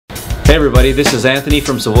Hey everybody, this is Anthony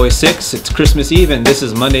from Savoy 6. It's Christmas Eve and this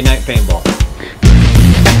is Monday Night Paintball.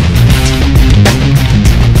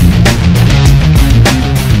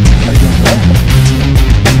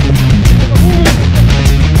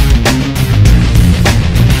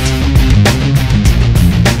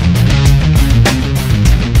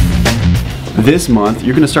 This month,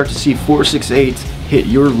 you're going to start to see 468s hit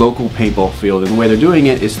your local paintball field, and the way they're doing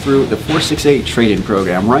it is through the 468 trade-in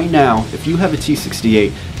program. Right now, if you have a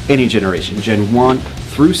T68, any generation, Gen 1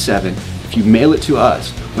 through 7, if you mail it to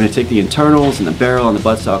us, we're going to take the internals and the barrel and the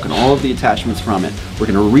buttstock and all of the attachments from it. We're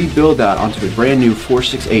going to rebuild that onto a brand new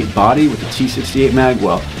 468 body with a T68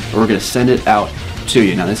 magwell, and we're going to send it out to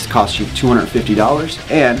you. Now this costs you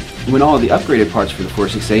 $250, and when all of the upgraded parts for the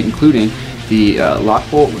 468, including the lock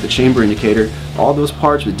bolt with the chamber indicator, all those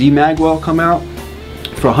parts with D-magwell come out,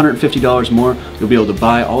 for $150 more, you'll be able to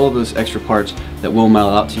buy all of those extra parts that we'll mail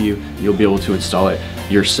out to you, and you'll be able to install it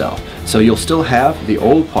yourself. So you'll still have the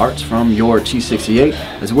old parts from your T68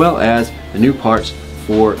 as well as the new parts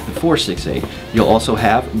for the 468. You'll also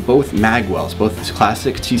have both magwells, both this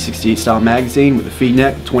classic T68 style magazine with a feed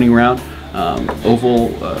neck, 20 round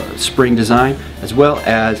oval spring design, as well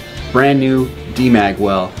as brand new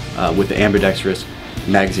D-magwell with the ambidextrous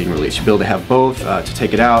magazine release. You'll be able to have both to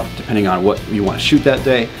take it out depending on what you want to shoot that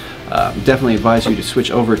day. Definitely advise you to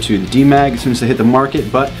switch over to the D-mag as soon as they hit the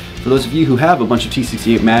market, but for those of you who have a bunch of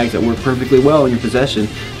T68 mags that work perfectly well in your possession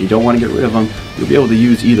and you don't want to get rid of them, you'll be able to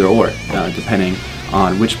use either or depending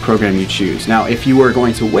on which program you choose. Now if you are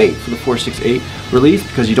going to wait for the 468 release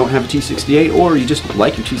because you don't have a T68, or you just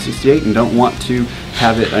like your T68 and don't want to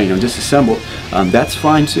have it disassembled, that's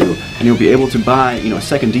fine too, and you'll be able to buy a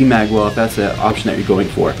second D-magwell if that's the option that you're going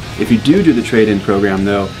for. If you do the trade-in program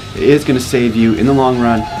though, it is going to save you in the long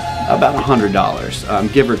run about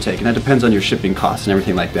 $100, give or take, and that depends on your shipping costs and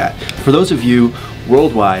everything like that. For those of you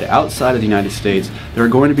worldwide outside of the United States, there are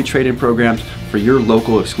going to be trade-in programs for your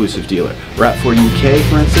local exclusive dealer. Rat4 UK,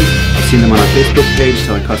 for instance, I've seen them on our Facebook page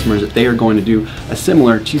telling customers that they are going to do a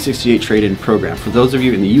similar T68 trade-in program. For those of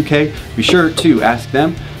you in the UK, be sure to ask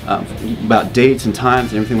them about dates and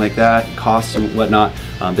times and everything like that, costs and whatnot.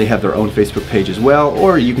 They have their own Facebook page as well,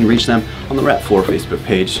 or you can reach them on the Rat4 Facebook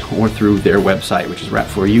page or through their website, which is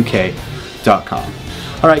rat4uk.com.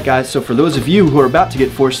 Alright guys, so for those of you who are about to get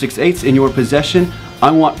 468s in your possession,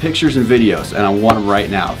 I want pictures and videos, and I want them right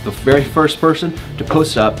now. The very first person to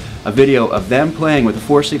post up a video of them playing with the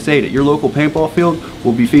 468 at your local paintball field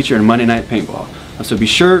will be featured in Monday Night Paintball. So be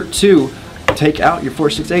sure to take out your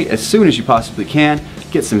 468 as soon as you possibly can,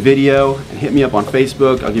 get some video, and hit me up on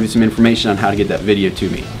Facebook. I'll give you some information on how to get that video to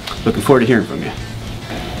me. Looking forward to hearing from you.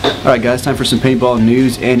 Alright guys, time for some paintball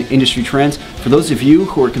news and industry trends. For those of you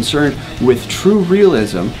who are concerned with true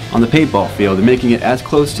realism on the paintball field and making it as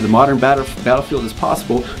close to the modern battlefield as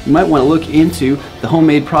possible, you might want to look into the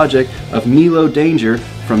homemade project of Milo Danger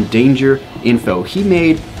from Danger Info. He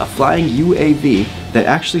made a flying UAV that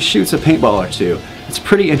actually shoots a paintball or two. It's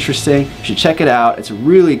pretty interesting. You should check it out. It's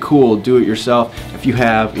really cool. Do it yourself if you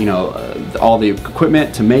have all the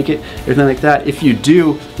equipment to make it, everything like that. If you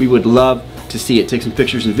do, we would love to see it. Take some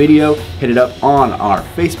pictures and video, hit it up on our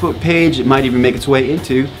Facebook page. It might even make its way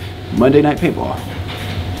into Monday Night Paintball.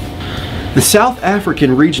 The South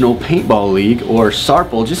African Regional Paintball League, or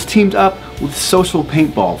SARPL, just teamed up with Social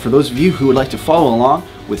Paintball. For those of you who would like to follow along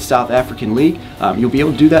with South African League, you'll be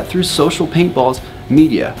able to do that through Social Paintball's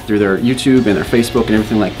media, through their YouTube and their Facebook and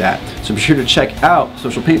everything like that. So be sure to check out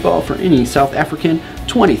Social Paintball for any South African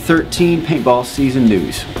 2013 paintball season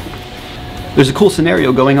news. There's a cool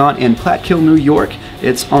scenario going on in Platkill, New York.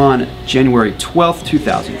 It's on January 12th,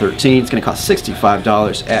 2013. It's going to cost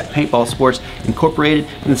 $65 at Paintball Sports Incorporated,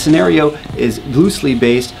 and the scenario is loosely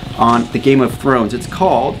based on the Game of Thrones. It's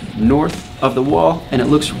called North of the Wall, and it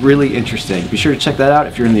looks really interesting. Be sure to check that out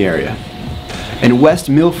if you're in the area. In West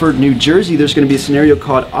Milford, New Jersey, there's going to be a scenario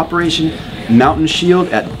called Operation Mountain Shield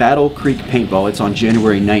at Battle Creek Paintball. It's on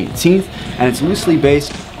January 19th, and it's loosely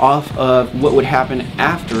based off of what would happen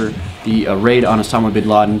after the raid on Osama bin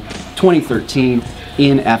Laden 2013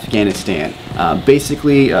 in Afghanistan.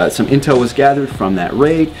 Basically, some intel was gathered from that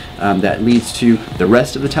raid that leads to the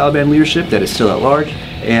rest of the Taliban leadership that is still at large,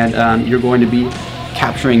 and you're going to be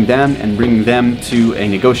capturing them and bringing them to a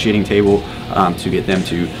negotiating table to get them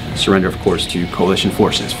to surrender, of course, to coalition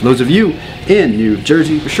forces. For those of you in New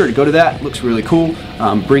Jersey, be sure to go to that. It looks really cool.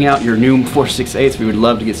 Bring out your new 468s. We would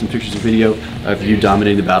love to get some pictures and video of you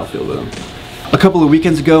dominating the battlefield with them. A couple of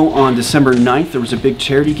weekends ago on December 9th, there was a big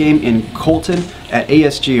charity game in Colton at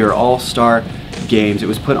ASG, or All-Star Games. It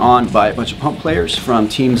was put on by a bunch of pump players from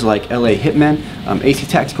teams like LA Hitmen, AC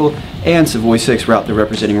Tactical, and Savoy 6 they're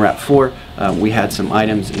representing Rat4. we had some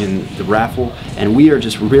items in the raffle, and we are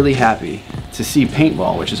just really happy to see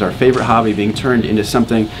paintball, which is our favorite hobby, being turned into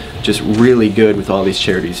something just really good with all these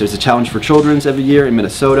charities. There's a challenge for children's every year in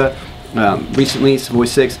Minnesota. Recently, Savoy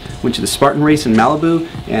 6 went to the Spartan race in Malibu,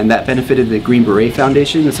 and that benefited the Green Beret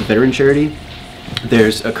Foundation. It's a veteran charity.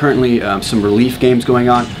 There's currently some relief games going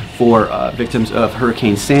on for victims of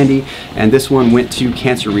Hurricane Sandy, and this one went to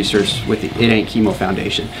cancer research with the It Ain't Chemo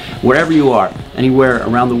Foundation. Wherever you are, anywhere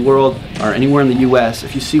around the world or anywhere in the US,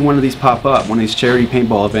 if you see one of these pop up, one of these charity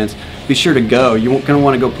paintball events, be sure to go. You're going to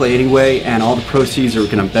want to go play anyway, and all the proceeds are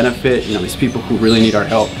going to benefit, you know, these people who really need our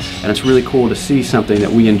help. And it's really cool to see something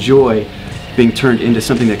that we enjoy being turned into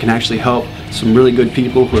something that can actually help some really good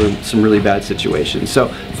people who are in some really bad situations. So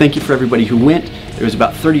thank you for everybody who went. There was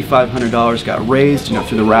about $3,500 got raised, you know,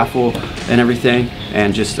 through the raffle and everything,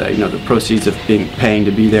 and just you know, the proceeds of paying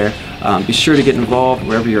to be there. Be sure to get involved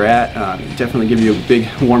wherever you're at. Definitely give you a big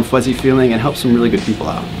warm fuzzy feeling and help some really good people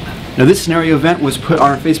out. Now, this scenario event was put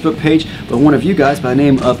on our Facebook page by one of you guys by the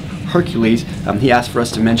name of Hercules. He asked for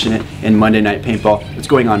us to mention it in Monday Night Paintball. It's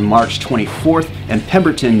going on March 24th in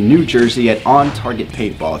Pemberton, New Jersey at On Target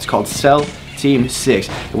Paintball. It's called Cell Team 6.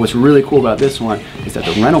 And what's really cool about this one is that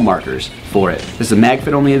the rental markers for it, this is a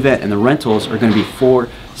MagFit only event, and the rentals are going to be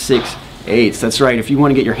 4.68. That's right, if you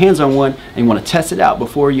want to get your hands on one and you want to test it out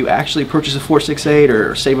before you actually purchase a 4.68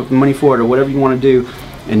 or save up the money for it or whatever you want to do,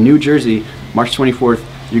 in New Jersey, March 24th,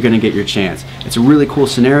 you're going to get your chance. It's a really cool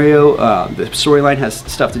scenario. The storyline has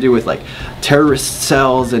stuff to do with like terrorist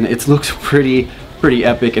cells, and it looks pretty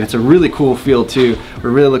epic, and it's a really cool feel too.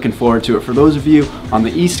 We're really looking forward to it. For those of you on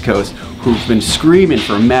the East Coast who've been screaming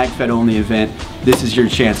for a MagFed only event, this is your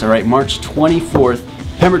chance. All right, March 24th,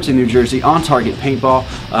 Pemberton, New Jersey, On Target Paintball.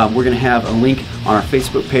 We're going to have a link on our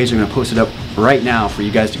Facebook page. I'm going to post it up right now for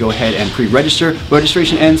you guys to go ahead and pre-register.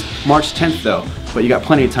 Registration ends March 10th though, but you got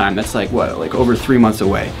plenty of time. That's like what, like over 3 months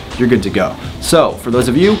away. You're good to go. So for those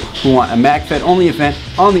of you who want a MagFed only event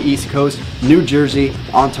on the East Coast, New Jersey,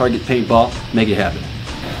 On Target Paintball, make it happen.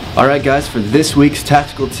 Alright guys, for this week's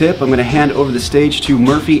tactical tip, I'm going to hand over the stage to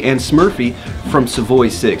Murphy and Smurfy from Savoy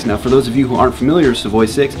 6. Now for those of you who aren't familiar with Savoy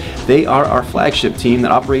 6, they are our flagship team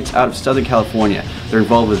that operates out of Southern California. They're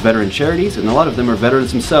involved with veteran charities, and a lot of them are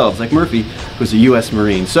veterans themselves, like Murphy, who's a U.S.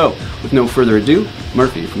 Marine. So, with no further ado,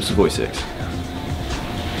 Murphy from Savoy 6.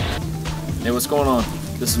 Hey, what's going on?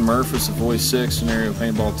 This is Murph with Savoy 6 Scenario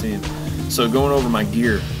Paintball Team. So going over my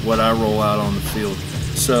gear, what I roll out on the field.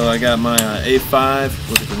 So I got my A5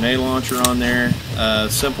 with a grenade launcher on there,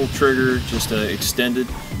 simple trigger, just extended,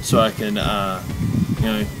 so I can you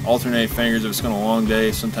know, alternate fingers if it's been a long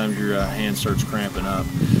day. Sometimes your hand starts cramping up.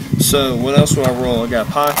 So what else do I roll? I got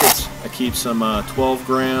pockets. I keep some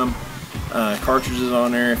 12-gram cartridges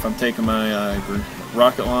on there if I'm taking my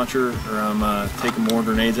rocket launcher, or I'm taking more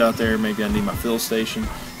grenades out there. Maybe I need my fill station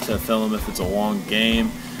to fill them if it's a long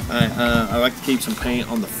game. I like to keep some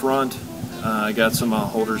paint on the front. I got some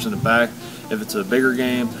holders in the back. If it's a bigger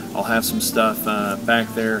game, I'll have some stuff back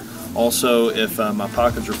there. Also, if my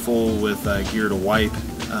pockets are full with gear to wipe,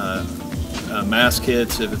 mask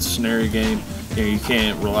kits, if it's a scenario game, you know, you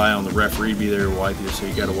can't rely on the referee to be there to wipe you, so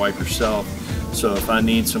you got to wipe yourself. So if I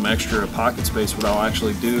need some extra pocket space, what I'll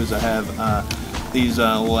actually do is I have these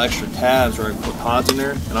little extra tabs where I can put pods in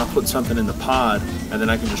there, and I'll put something in the pod, and then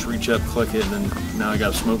I can just reach up, click it, and then now I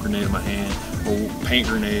got a smoke grenade in my hand, or paint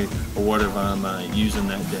grenade, or whatever I'm using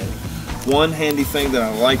that day. One handy thing that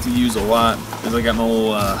I like to use a lot is I got my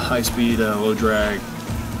little high-speed, low-drag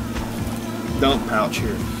dump pouch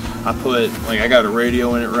here. I put, like, I got a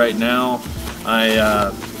radio in it right now.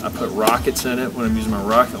 I put rockets in it when I'm using my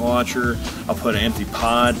rocket launcher. I'll put an empty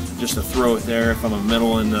pod just to throw it there if I'm in the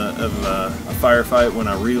middle of a firefight when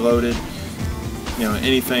I reload it. You know,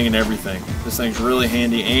 anything and everything. This thing's really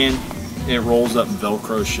handy, and it rolls up and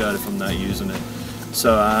Velcro shut if I'm not using it.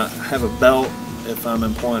 So I have a belt. If I'm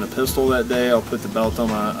employing a pistol that day, I'll put the belt on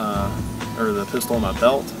my, or the pistol on my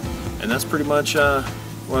belt, and that's pretty much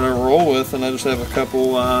what I roll with. And I just have a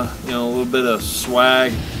couple, you know, a little bit of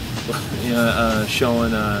swag, you know,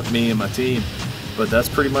 showing me and my team, but that's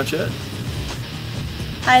pretty much it.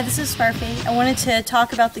 Hi, this is Smurfy. I wanted to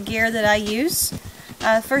talk about the gear that I use.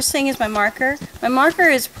 First thing is my marker. My marker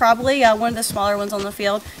is probably one of the smaller ones on the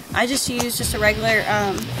field. I just use just a regular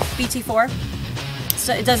BT4.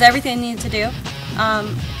 So it does everything it needs to do.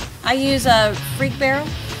 I use a freak barrel.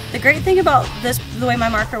 The great thing about this, the way my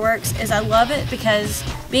marker works, is I love it because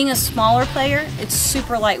being a smaller player, it's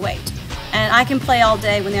super lightweight. And I can play all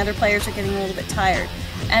day when the other players are getting a little bit tired.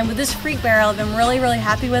 And with this freak barrel, I've been really, really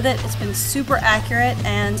happy with it. It's been super accurate,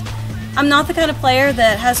 and I'm not the kind of player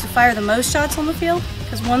that has to fire the most shots on the field,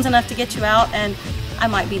 because one's enough to get you out, and I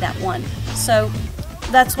might be that one. So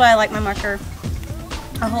that's why I like my marker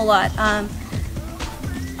a whole lot.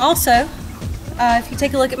 Also, if you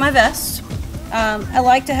take a look at my vest, I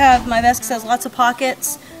like to have my vest because it has lots of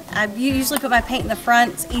pockets. I usually put my paint in the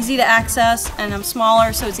front. It's easy to access, and I'm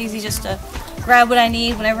smaller, so it's easy just to grab what I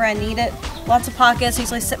need whenever I need it. Lots of pockets. I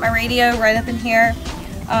usually sit my radio right up in here.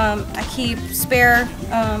 I keep spare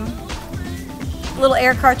little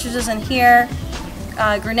air cartridges in here,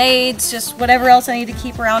 grenades, just whatever else I need to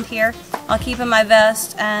keep around here. I'll keep in my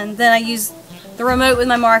vest, and then I use the remote with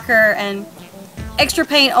my marker and extra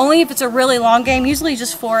paint only if it's a really long game. Usually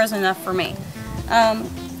just 4 is enough for me.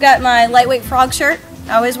 Got my lightweight frog shirt.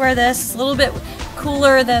 I always wear this. It's a little bit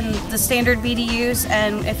cooler than the standard BDUs,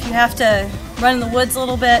 and if you have to run in the woods a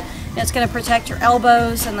little bit, it's going to protect your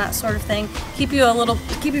elbows and that sort of thing. Keep you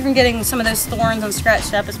from getting some of those thorns and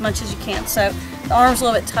scratched up as much as you can. So the arm's a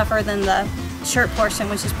little bit tougher than the shirt portion,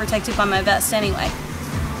 which is protected by my vest anyway.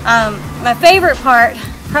 My favorite part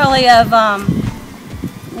probably of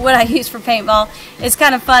what I use for paintball is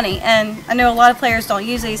kind of funny, and I know a lot of players don't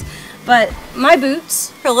use these, but my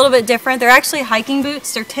boots are a little bit different. They're actually hiking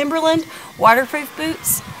boots. They're Timberland waterproof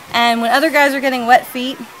boots, and when other guys are getting wet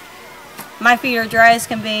feet, my feet are dry as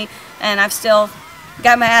can be, and I've still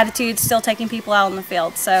got my attitude, still taking people out on the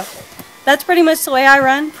field. So that's pretty much the way I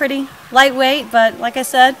run. Pretty lightweight, but like I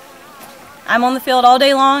said, I'm on the field all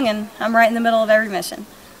day long, and I'm right in the middle of every mission.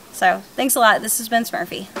 So thanks a lot. This has been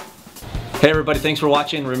Smurfy. Hey everybody, thanks for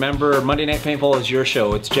watching. Remember, Monday Night Paintball is your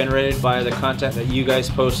show. It's generated by the content that you guys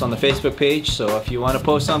post on the Facebook page. So if you want to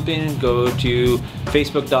post something, go to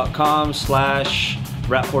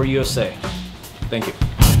facebook.com/Rap4USA. Thank you.